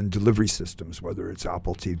and delivery systems, whether it's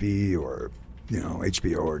Apple TV or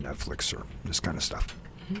HBO or Netflix or this kind of stuff.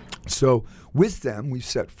 So with them, we've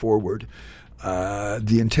set forward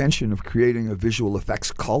the intention of creating a visual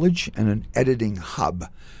effects college and an editing hub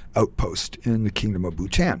outpost in the Kingdom of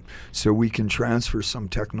Bhutan. So we can transfer some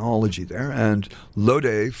technology there. And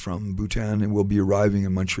Lode from Bhutan will be arriving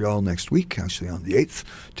in Montreal next week, actually on the 8th,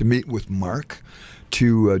 to meet with Mark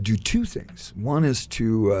to do two things. One is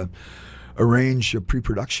to arrange a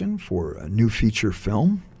pre-production for a new feature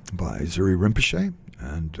film by Zuri Rinpoche.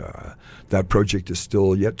 And that project is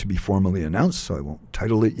still yet to be formally announced, so I won't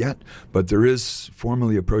title it yet. But there is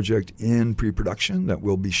formally a project in pre-production that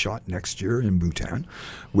will be shot next year in Bhutan,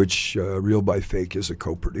 which Real by Fake is a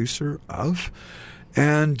co-producer of.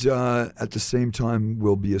 And at the same time,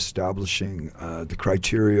 we'll be establishing the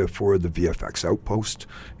criteria for the VFX outpost.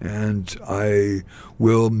 And I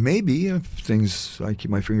will maybe, if things, I keep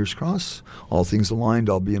my fingers crossed, all things aligned,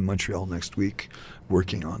 I'll be in Montreal next week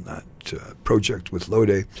working on that project with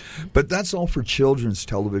Lode. But that's all for children's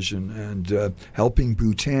television and helping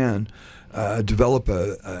Bhutan develop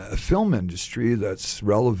a film industry that's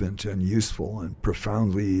relevant and useful and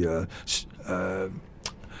profoundly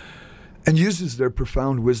and uses their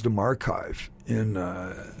profound wisdom archive in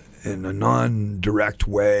a non-direct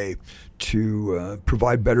way to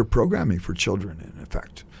provide better programming for children, in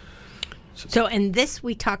effect. So, and this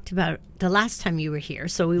we talked about the last time you were here,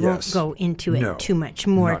 so we won't go into it too much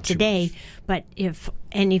more today. But if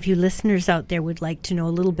any of you listeners out there would like to know a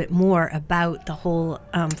little bit more about the whole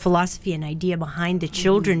philosophy and idea behind the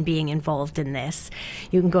children being involved in this,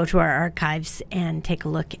 you can go to our archives and take a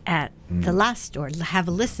look at the last, or have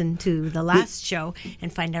a listen to the last show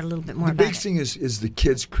and find out a little bit more about it. The big thing is the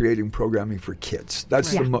kids creating programming for kids.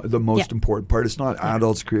 That's the most important part. It's not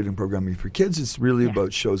adults creating programming for kids. It's really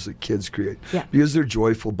about shows that kids create. Because they're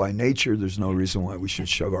joyful by nature, there's no reason why we should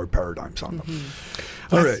shove our paradigms on them.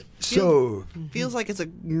 All right, so... Feels like it's a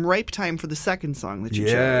ripe time for the second song that you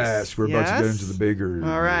chose. Yes, we're about to get into the bigger...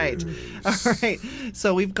 All right.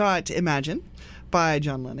 So we've got Imagine by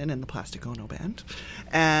John Lennon and the Plastic Ono Band.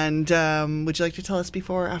 And would you like to tell us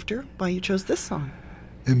before or after why you chose this song?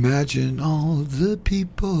 Imagine all the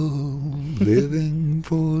people living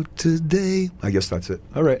for today. I guess that's it.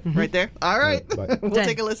 All right. Right there? All right. Bye. We'll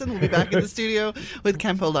take a listen. We'll be back in the studio with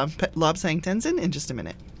Khenpo Lobsang Tenzin in just a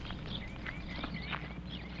minute.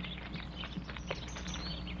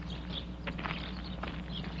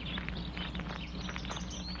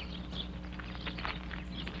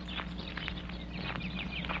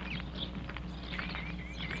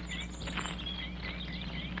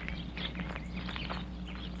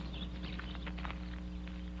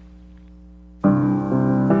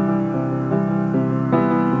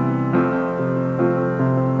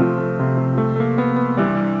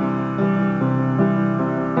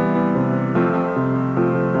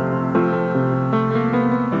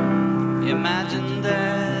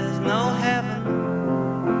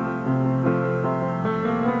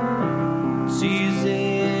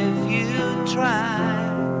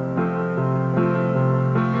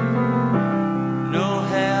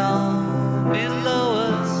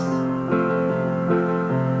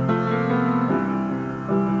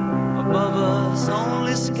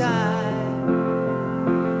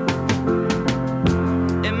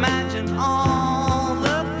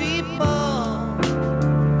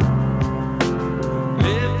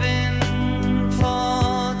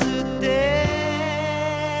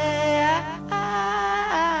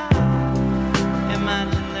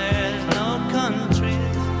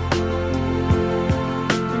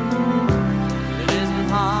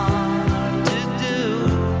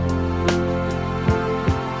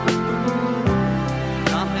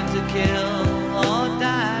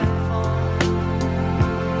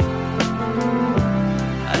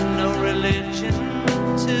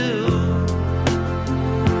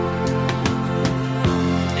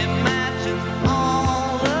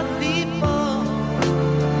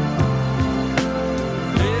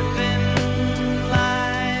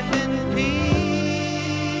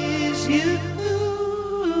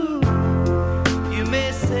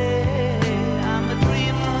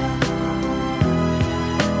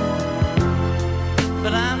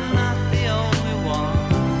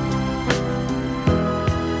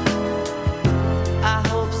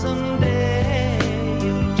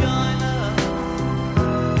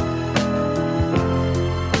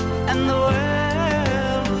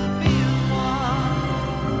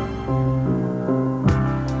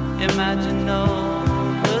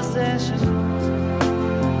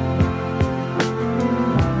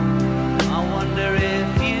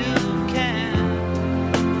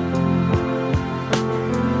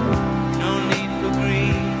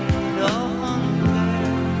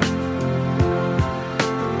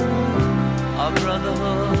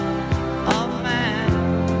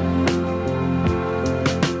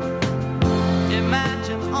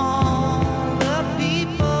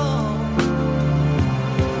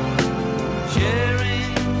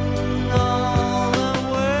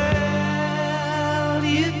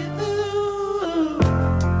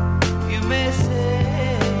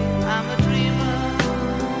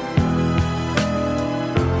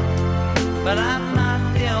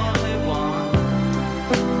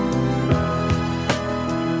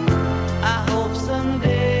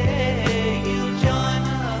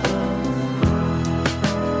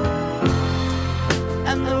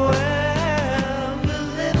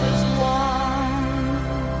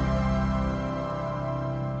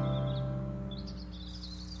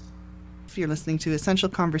 Life. You're listening to Essential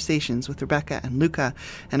Conversations with Rebecca and Luca.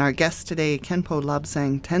 And our guest today, Khenpo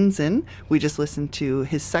Lobsang Tenzin. We just listened to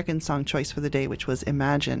his second song choice for the day, which was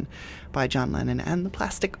Imagine by John Lennon and the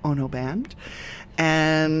Plastic Ono Band.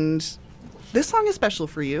 And this song is special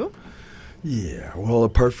for you. Yeah, well,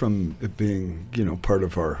 apart from it being, part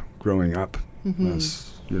of our growing up,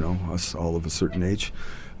 us all of a certain age,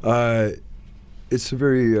 it's a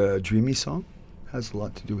very dreamy song. Has a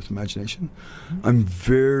lot to do with imagination. I'm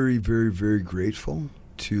very, very, very grateful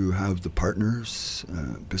to have the partners,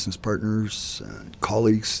 business partners,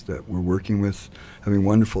 colleagues that we're working with, having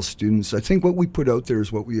wonderful students. I think what we put out there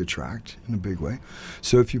is what we attract in a big way.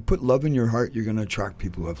 So if you put love in your heart, you're going to attract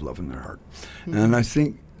people who have love in their heart. And I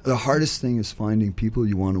think the hardest thing is finding people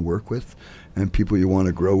you want to work with and people you want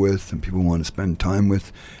to grow with and people you want to spend time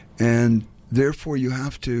with. And therefore, you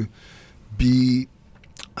have to be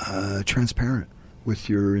transparent with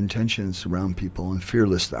your intentions around people and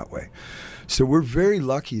fearless that way. So we're very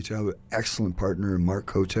lucky to have an excellent partner in Mark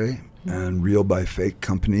Cote and Real by Fake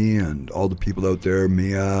Company and all the people out there.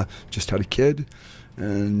 Mia just had a kid,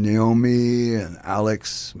 and Naomi and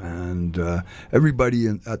Alex and everybody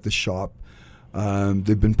at the shop.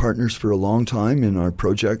 They've been partners for a long time in our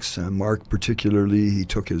projects. And Mark particularly, he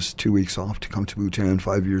took his 2 weeks off to come to Bhutan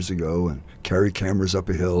 5 years ago and carry cameras up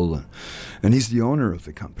a hill. And he's the owner of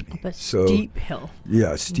the company. Up a steep hill.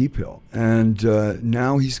 Yeah, steep hill. And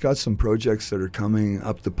now he's got some projects that are coming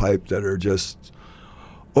up the pipe that are just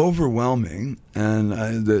overwhelming. And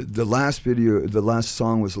the last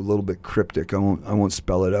song was a little bit cryptic. I won't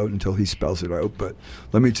spell it out until he spells it out. But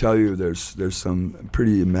let me tell you, there's some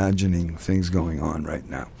pretty imagining things going on right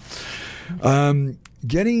now.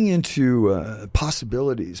 Getting into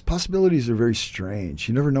possibilities. Possibilities are very strange.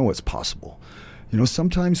 You never know what's possible.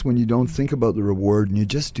 Sometimes when you don't think about the reward and you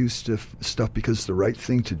just do stuff because it's the right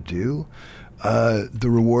thing to do, the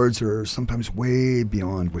rewards are sometimes way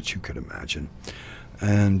beyond what you could imagine.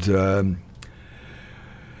 And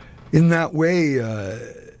in that way,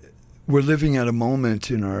 we're living at a moment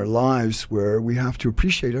in our lives where we have to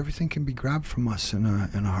appreciate everything can be grabbed from us in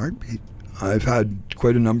a heartbeat. I've had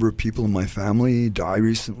quite a number of people in my family die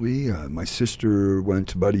recently. My sister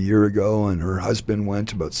went about a year ago, and her husband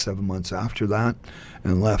went about 7 months after that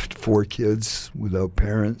and left 4 kids without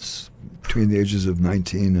parents between the ages of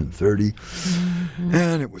 19 and 30.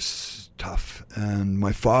 And it was tough. And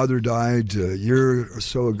my father died a year or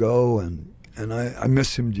so ago, and I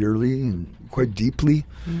miss him dearly and quite deeply.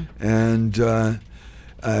 And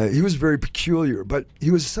he was very peculiar, but he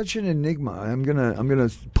was such an enigma. I'm gonna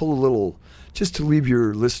pull a little, just to leave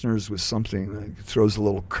your listeners with something that throws a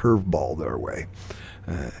little curveball their way.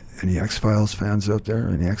 Any X-Files fans out there?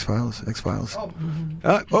 Any X-Files? X-Files?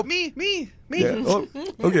 Me. Yeah,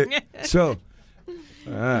 okay. So,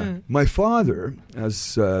 my father,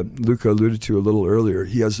 as Luca alluded to a little earlier,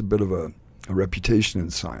 he has a bit of a reputation in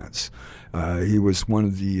science. He was one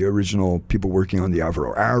of the original people working on the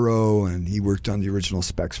Avro Arrow, and he worked on the original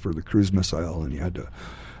specs for the cruise missile, and he had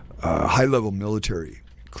a high-level military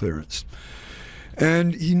clearance.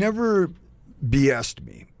 And he never BS'd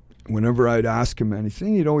me. Whenever I'd ask him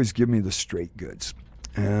anything, he'd always give me the straight goods.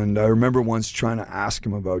 And I remember once trying to ask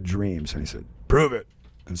him about dreams, and he said, "Prove it."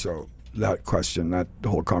 And so that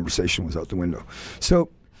whole conversation was out the window. So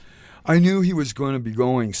I knew he was going to be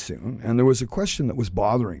going soon, and there was a question that was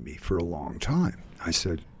bothering me for a long time. I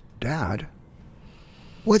said, "Dad,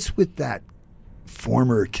 what's with that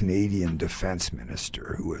former Canadian defense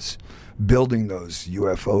minister who was building those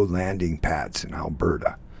UFO landing pads in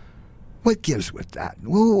Alberta? What gives with that?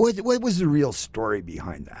 What was the real story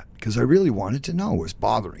behind that?" Because I really wanted to know. It was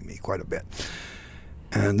bothering me quite a bit.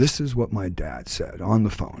 And this is what my dad said on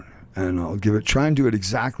the phone. And I'll try and do it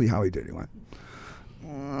exactly how he did. He went,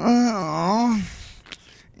 "Oh,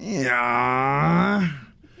 yeah,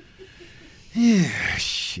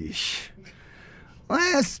 sheesh.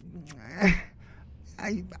 Well,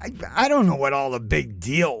 I don't know what all the big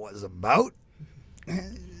deal was about.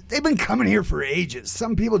 They've been coming here for ages.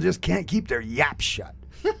 Some people just can't keep their yap shut."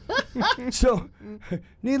 So,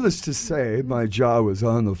 needless to say, my jaw was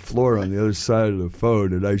on the floor on the other side of the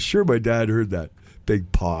phone, and I'm sure my dad heard that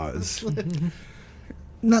big pause.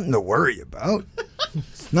 Nothing to worry about.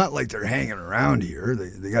 It's not like they're hanging around here.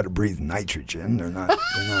 They got to breathe nitrogen.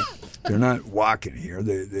 They're not walking here.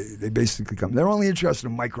 They basically come. They're only interested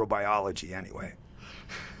in microbiology anyway.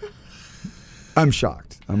 I'm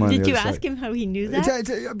shocked. Did you ask him how he knew that?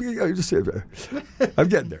 I'm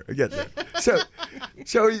getting there. So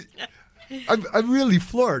I'm really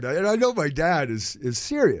floored, and I know my dad is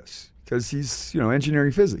serious because he's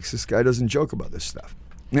engineering physics. This guy doesn't joke about this stuff.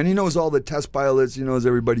 And he knows all the test pilots. He knows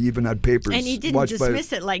everybody. Even had papers. And he didn't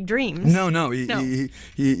dismiss it like dreams. No. He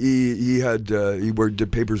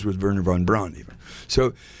did papers with Wernher von Braun even.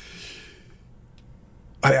 So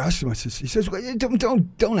I asked him. He says, well,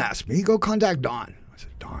 don't ask me. Go contact Don. I said,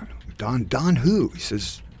 Don who? He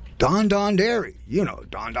says, Don Derry. You know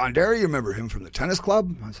Don Derry. You remember him from the tennis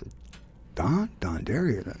club? I said, Don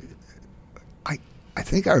Derry. I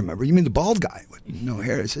think I remember. You mean the bald guy with no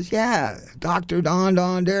hair? He says, yeah, Dr.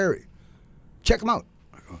 Don Derry. Check him out.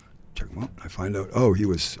 I go, check him out. I find out, he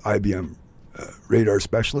was IBM radar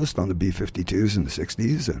specialist on the B-52s in the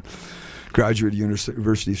 60s, and graduate of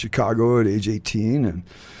University of Chicago at age 18, and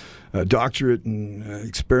a doctorate in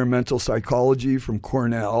experimental psychology from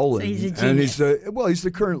Cornell. So he's a genius. And he's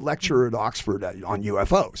the current lecturer at Oxford on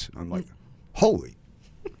UFOs. I'm like, holy,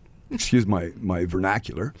 excuse my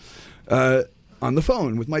vernacular. On the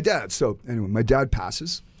phone with my dad. So anyway, my dad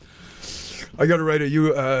passes. I got to write a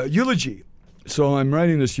eulogy. So I'm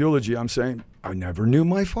writing this eulogy. I'm saying, I never knew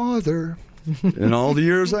my father. In all the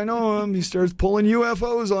years I know him, he starts pulling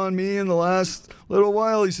UFOs on me in the last little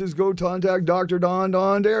while. He says, go contact Dr. Don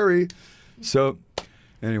Derry. So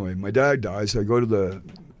anyway, my dad dies. I go to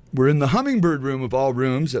we're in the Hummingbird room of all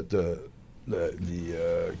rooms at the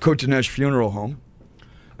Côte-des-Neiges funeral home.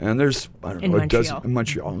 And there's, I don't know, a dozen in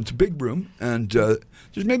Montreal. It's a big room, and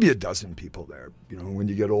there's maybe a dozen people there. You know, when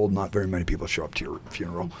you get old, not very many people show up to your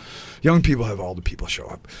funeral. Young people have all the people show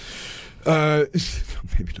up.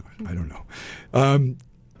 Maybe not. I don't know.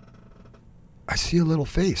 I see a little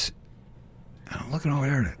face, and I'm looking over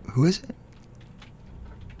there. Who is it?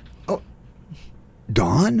 Oh,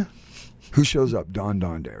 Don? Who shows up? Don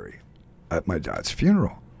Derry at my dad's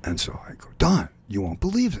funeral. And so I go, Don, you won't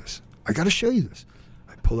believe this. I got to show you this.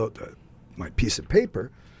 Pull out my piece of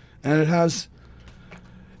paper, and it has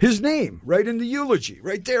his name right in the eulogy,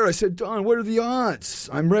 right there. I said, Don, what are the odds?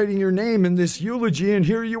 I'm writing your name in this eulogy, and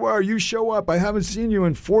here you are. You show up. I haven't seen you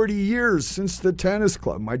in 40 years since the tennis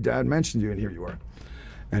club. My dad mentioned you, and here you are.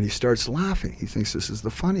 And he starts laughing. He thinks this is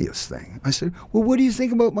the funniest thing. I said, well, what do you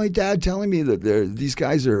think about my dad telling me that these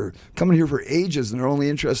guys are coming here for ages, and they're only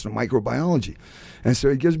interested in microbiology? And so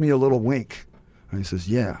he gives me a little wink, and he says,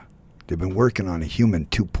 yeah. They've been working on a human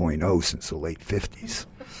 2.0 since the late 50s.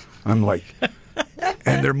 I'm like,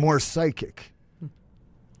 and they're more psychic.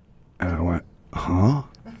 And I went, huh?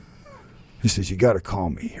 He says, you got to call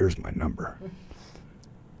me. Here's my number.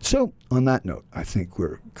 So on that note, I think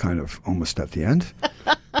we're kind of almost at the end.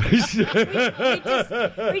 we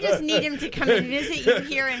just need him to come and visit you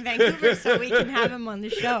here in Vancouver so we can have him on the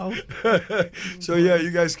show. So yeah, you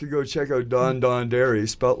guys can go check out Don Derry,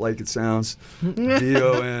 spelt like it sounds,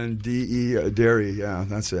 Donde, Derry. Yeah,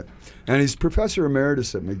 that's it. And he's professor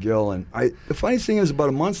emeritus at McGill. And the funny thing is, about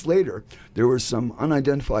a month later, there were some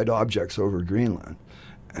unidentified objects over Greenland,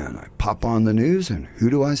 and I pop on the news, and who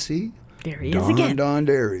do I see? There he is again. Don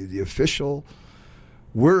Derry, the official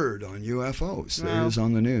word on UFOs. Wow. There he is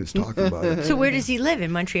on the news talking about it. So where does he live?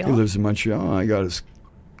 In Montreal? He lives in Montreal. I got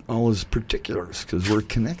all his particulars because we're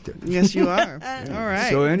connected. Yes, you are. Yeah. All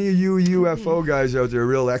right. So any of you UFO guys out there,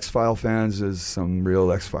 real X-File fans, there's some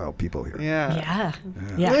real X-File people here. Yeah.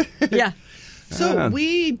 So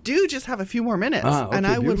we do just have a few more minutes, and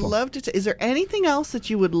I would love to. Is there anything else that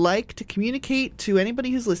you would like to communicate to anybody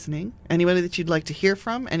who's listening? Anybody that you'd like to hear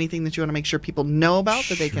from? Anything that you want to make sure people know about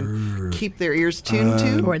that they can keep their ears tuned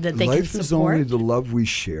to, or that they can support? Life is only the love we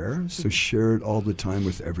share, so share it all the time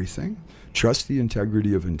with everything. Trust the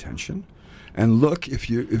integrity of intention, and look.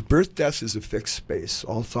 If birth death is a fixed space,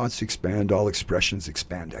 all thoughts expand, all expressions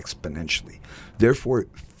expand exponentially. Therefore,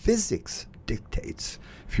 physics dictates.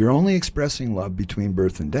 If you're only expressing love between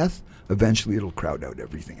birth and death, eventually it'll crowd out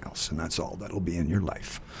everything else, and that's all that'll be in your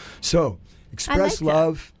life. So express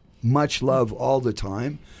love, much love all the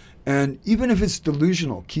time, and even if it's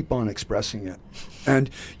delusional, keep on expressing it.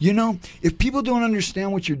 And, if people don't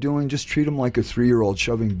understand what you're doing, just treat them like a 3-year-old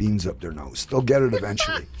shoving beans up their nose. They'll get it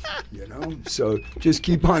eventually, So just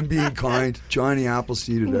keep on being kind. Johnny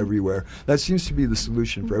Appleseed it everywhere. That seems to be the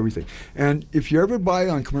solution for everything. And if you ever buy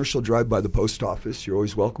on Commercial Drive by the post office, you're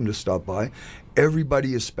always welcome to stop by.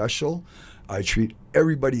 Everybody is special. I treat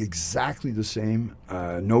everybody exactly the same.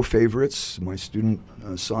 No favorites. My student,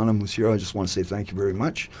 Sanam, who's here, I just want to say thank you very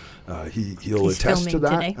much. He'll attest to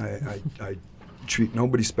that. I treat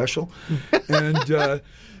nobody special. And,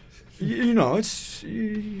 it's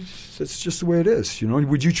just the way it is.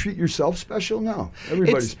 Would you treat yourself special? No.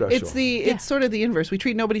 Everybody's special. It's sort of the inverse. We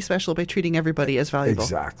treat nobody special by treating everybody as valuable.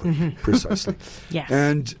 Exactly. Precisely. Yes.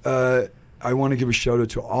 And I want to give a shout out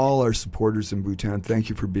to all our supporters in Bhutan. Thank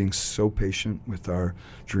you for being so patient with our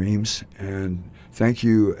dreams, and thank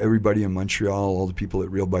you everybody in Montreal, all the people at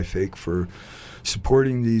Real by Fake, for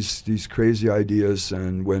supporting these crazy ideas.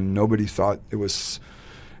 And when nobody thought it was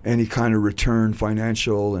any kind of return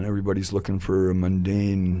financial and everybody's looking for a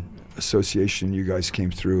mundane association, you guys came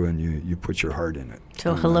through and you put your heart in it.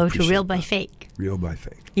 So hello to Real by Fake. Real by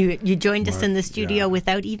Fake. You joined us in the studio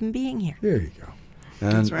without even being here. There you go.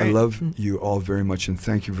 And I love you all very much, and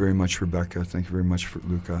thank you very much, Rebecca. Thank you very much for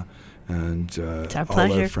Luca, and it's our all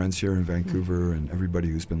pleasure. our friends here in Vancouver, and everybody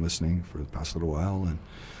who's been listening for the past little while. And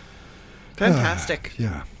fantastic.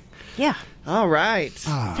 Yeah. All right.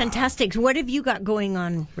 Fantastic. What have you got going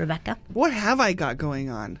on, Rebecca? What have I got going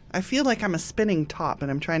on? I feel like I'm a spinning top, and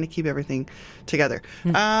I'm trying to keep everything together.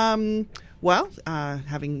 Well,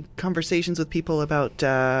 having conversations with people about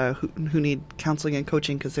who need counseling and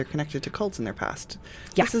coaching because they're connected to cults in their past.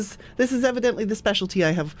 Yeah. This is evidently the specialty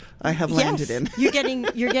I have landed in.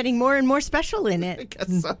 You're getting more and more special in it. I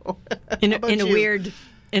guess so.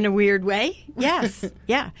 In a weird way. Yes.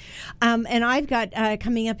 Yeah. And I've got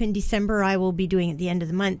coming up in December, I will be doing at the end of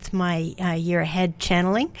the month my year ahead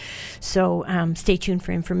channeling. So stay tuned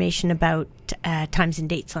for information about times and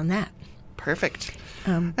dates on that. Perfect.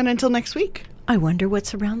 And until next week, I wonder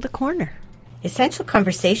what's around the corner. Essential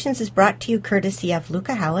Conversations is brought to you courtesy of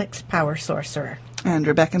Luca Halleck's Power Sorcerer and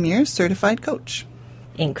Rebecca Mears, Certified Coach.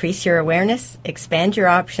 Increase your awareness, expand your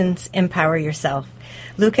options, empower yourself.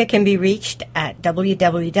 Luca can be reached at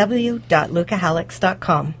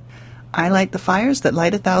www.lucahallex.com. I light the fires that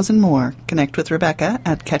light 1,000 more. Connect with Rebecca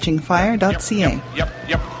at catchingfire.ca. Yep.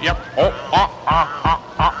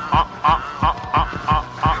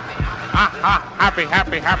 Happy.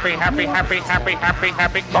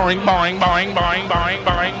 Boing.